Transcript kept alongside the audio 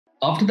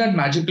After that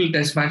magical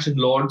test match in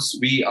Lords,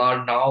 we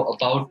are now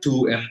about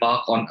to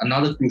embark on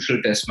another crucial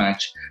test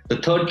match, the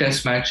third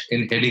test match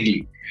in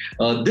Headingley.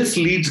 This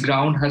Leeds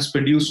ground has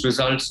produced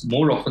results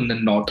more often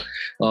than not.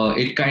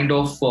 It kind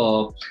of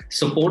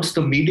supports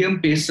the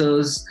medium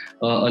pacers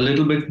a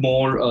little bit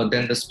more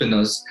than the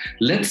spinners.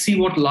 Let's see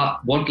what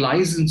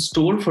lies in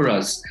store for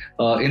us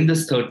in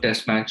this third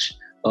test match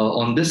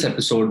on this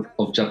episode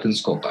of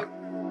Jatin's Scorecard.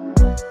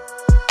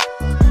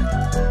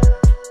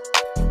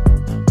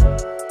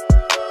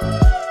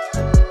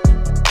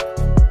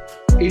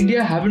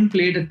 India haven't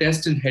played a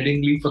test in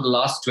Headingley for the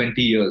last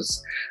 20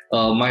 years.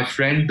 My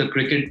friend, the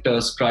cricket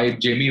scribe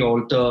Jamie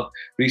Alter,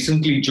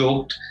 recently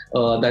joked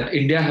that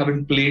India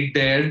haven't played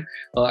there,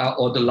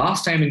 or the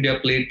last time India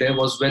played there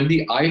was when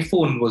the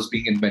iPhone was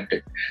being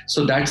invented.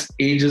 So that's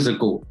ages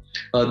ago.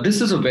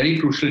 This is a very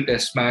crucial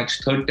test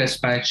match, third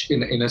test match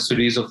in a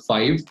series of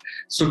 5.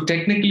 So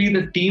technically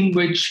the team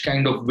which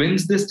kind of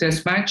wins this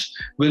test match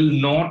will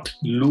not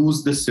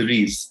lose the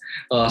series.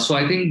 So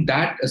I think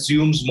that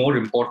assumes more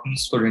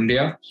importance for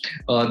India.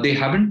 They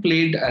haven't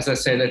played, as I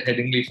said, at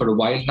Headingley for a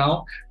while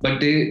now, but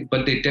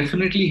they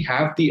definitely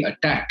have the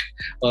attack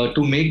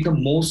to make the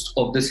most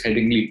of this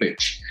Headingley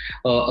pitch.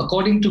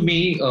 According to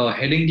me,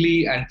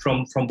 Headingley, and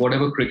from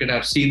whatever cricket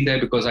I've seen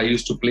there, because I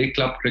used to play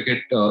club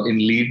cricket in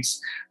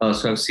Leeds,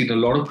 so I've seen a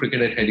lot of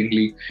cricket at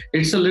Headingley.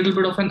 It's a little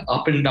bit of an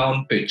up and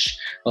down pitch.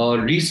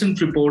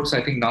 Recent reports,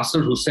 I think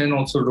Nasser Hussain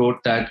also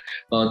wrote that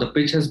the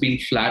pitch has been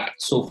flat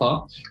so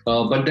far.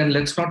 But then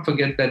let's not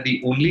forget that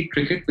the only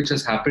cricket which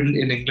has happened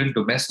in England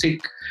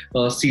domestic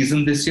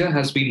season this year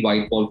has been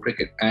white ball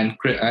cricket, and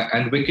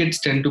wickets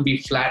tend to be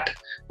flat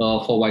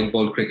for white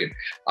ball cricket.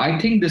 I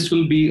think this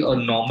will be a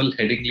normal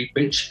Headingley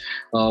pitch,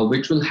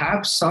 which will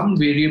have some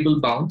variable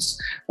bounce.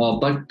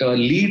 But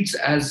Leeds,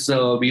 as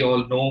we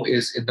all know,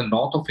 is in the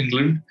north of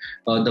England.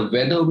 The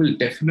weather will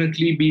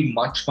definitely be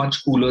much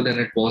cooler than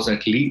it was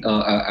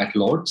at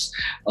Lords.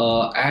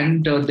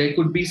 And there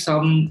could be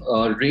some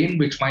rain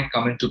which might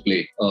come into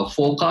play.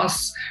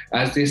 Forecasts,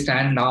 as they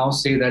stand now,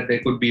 say that there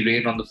could be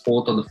rain on the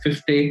 4th or the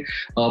 5th day.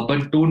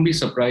 But don't be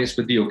surprised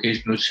with the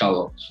occasional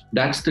shower.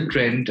 That's the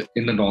trend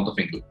in the north of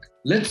England.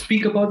 Let's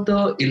speak about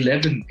the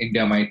 11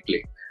 India might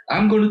play.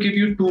 I'm going to give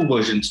you 2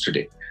 versions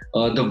today.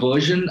 The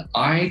version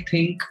I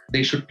think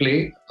they should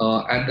play,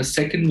 and the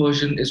second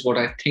version is what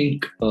I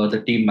think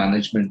the team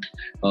management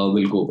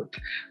will go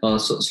with.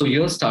 So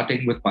here's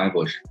starting with my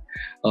version.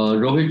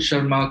 Rohit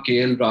Sharma,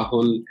 KL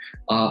Rahul.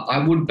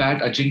 I would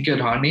bat Ajinkya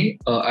Rahane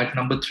at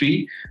number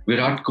 3,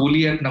 Virat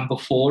Kohli at number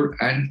 4,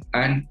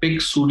 and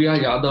pick Surya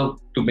Yadav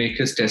to make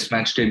his test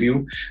match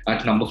debut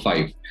at number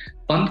 5.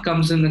 Pant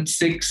comes in at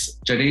 6,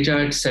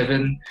 Jadeja at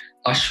 7,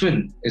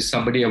 Ashwin is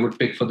somebody I would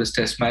pick for this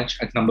test match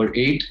at number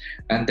 8.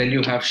 And then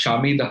you have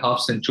Shami, the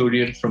half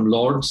centurion from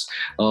Lords,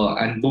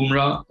 and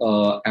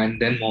Bumrah, and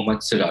then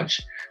Mohammad Siraj.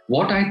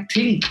 What I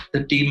think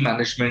the team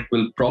management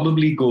will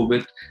probably go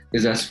with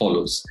is as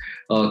follows.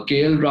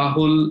 KL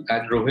Rahul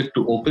and Rohit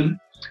to open.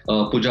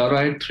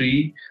 Pujara at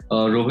 3,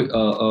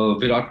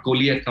 Virat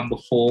Kohli at number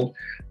 4,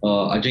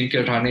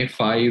 Ajinkya Rahane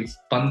 5,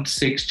 Pant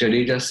 6,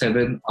 Jadeja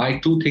 7. I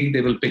too think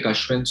they will pick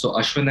Ashwin. So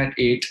Ashwin at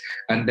 8,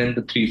 and then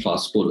the 3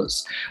 fast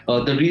bowlers.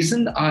 The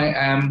reason I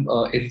am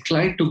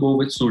inclined to go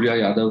with Surya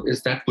Yadav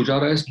is that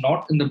Pujara is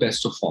not in the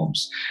best of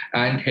forms,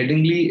 and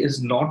Headingley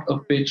is not a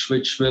pitch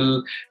which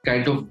will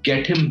kind of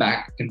get him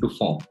back into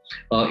form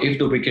if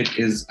the wicket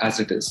is as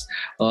it is.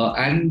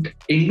 And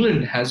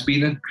England has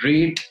been a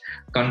great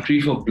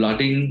country for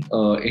blooding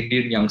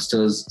Indian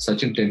youngsters.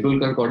 Sachin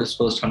Tendulkar got his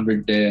first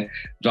 100 there.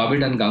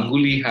 Dravid and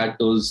Ganguly had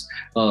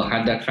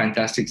that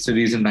fantastic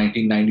series in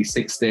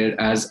 1996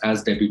 there as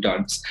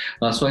debutants.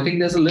 So I think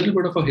there's a little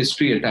bit of a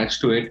history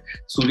attached to it.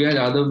 Surya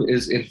Yadav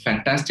is in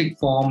fantastic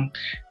form.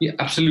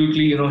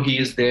 Absolutely, he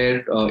is there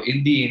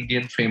in the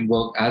Indian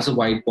framework as a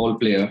white ball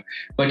player,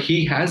 but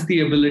he has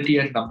the ability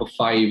at number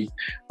 5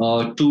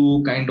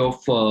 to kind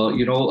of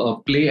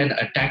play an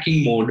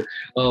attacking mode,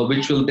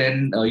 which will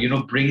then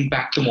bring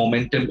back the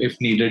momentum if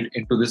needed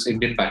into this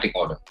Indian batting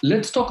order.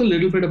 Let's talk a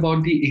little bit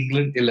about the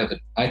England 11.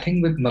 I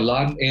think with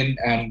Malan in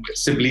and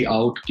Sibley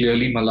out,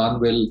 clearly Malan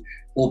will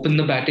open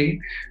the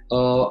batting.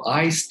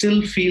 I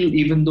still feel,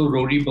 even though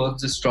Rory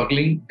Burns is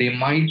struggling, they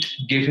might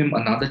give him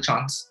another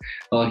chance.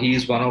 He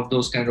is one of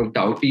those kind of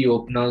doughty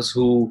openers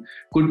who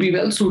could be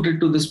well suited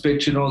to this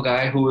pitch. A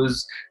guy who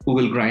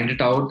will grind it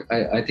out.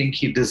 I think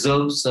he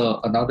deserves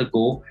another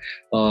go,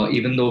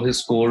 even though his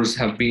scores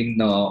have been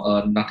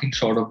nothing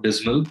short of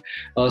dismal.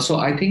 So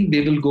I think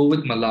they will go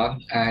with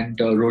Malan and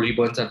Rory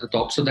Burns at the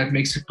top. So that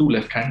makes it 2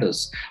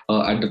 left-handers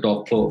at the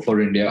top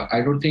for India. I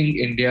don't think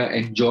India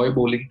enjoy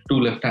bowling 2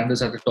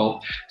 left-handers at the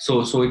top.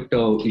 So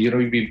but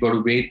we've got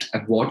to wait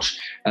and watch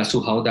as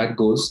to how that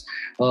goes.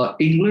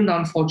 England,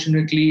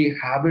 unfortunately,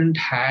 haven't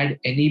had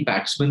any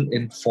batsmen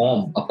in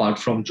form apart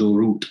from Joe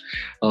Root.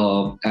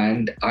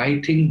 And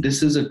I think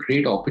this is a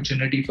great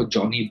opportunity for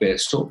Johnny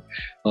Bairstow.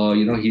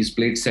 He's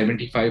played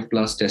 75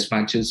 plus test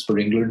matches for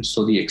England,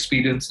 so the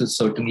experience is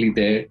certainly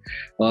there.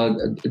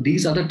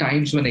 These are the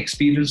times when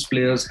experienced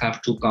players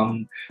have to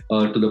come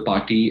to the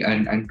party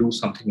and do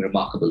something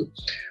remarkable.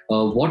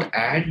 What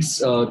adds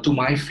to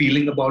my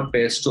feeling about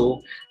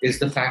Bairstow is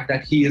the fact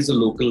that he is a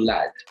local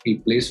lad. He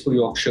plays for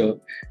Yorkshire.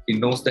 He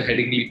knows the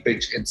Headingley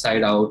pitch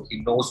inside out.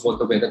 He knows what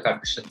the weather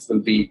conditions will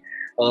be.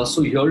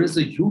 So here is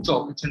a huge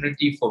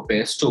opportunity for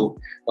Bairstow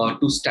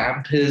to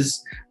stamp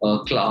his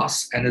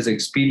class and his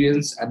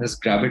experience and his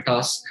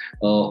gravitas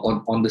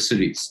on the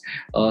series.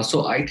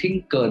 So I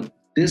think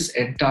this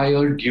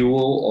entire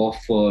duo of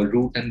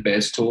Root and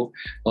Bairstow,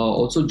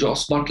 also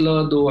Joss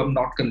Butler, though I'm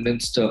not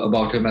convinced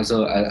about him as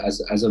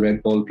a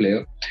red ball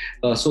player.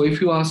 So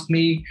if you ask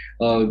me,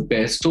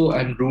 Bairstow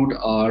and Root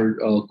are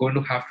going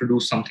to have to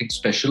do something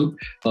special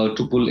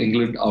to pull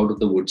England out of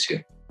the woods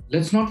here.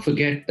 Let's not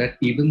forget that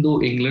even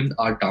though England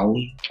are down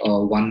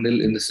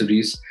 1-0 in the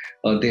series,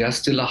 they are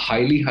still a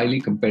highly, highly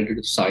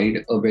competitive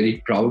side, a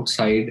very proud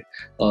side,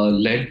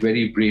 led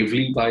very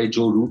bravely by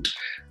Joe Root.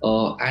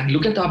 And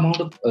look at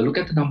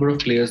the number of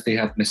players they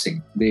have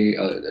missing.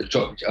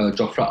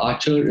 Jofra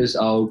Archer is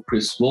out,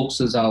 Chris Wokes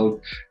is out,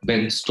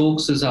 Ben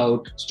Stokes is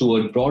out,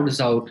 Stuart Broad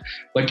is out.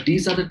 But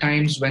these are the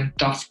times when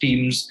tough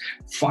teams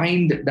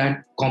find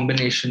that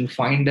combination,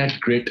 find that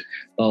grit,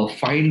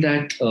 find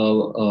that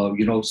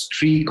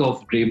streak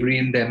of bravery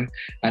in them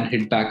and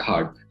hit back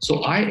hard. So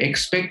I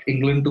expect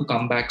England to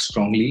come back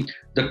strongly.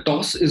 The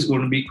toss is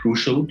going to be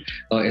crucial,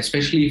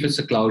 especially if it's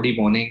a cloudy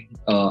morning,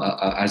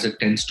 as it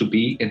tends to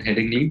be in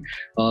Headingley.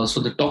 So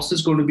the toss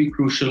is going to be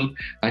crucial.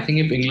 I think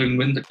if England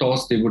win the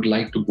toss, they would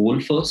like to bowl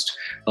first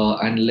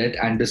and let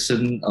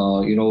Anderson,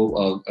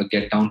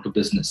 get down to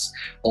business.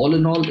 All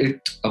in all,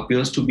 it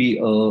appears to be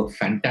a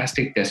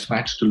fantastic test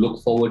match to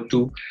look forward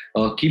to.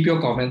 Keep your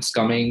comments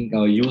coming.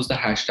 Use the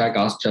hashtag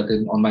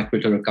AskJatin on my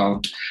Twitter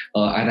account,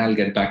 and I'll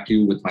get back to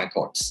you with my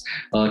thoughts.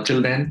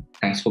 Till then,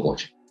 thanks for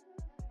watching.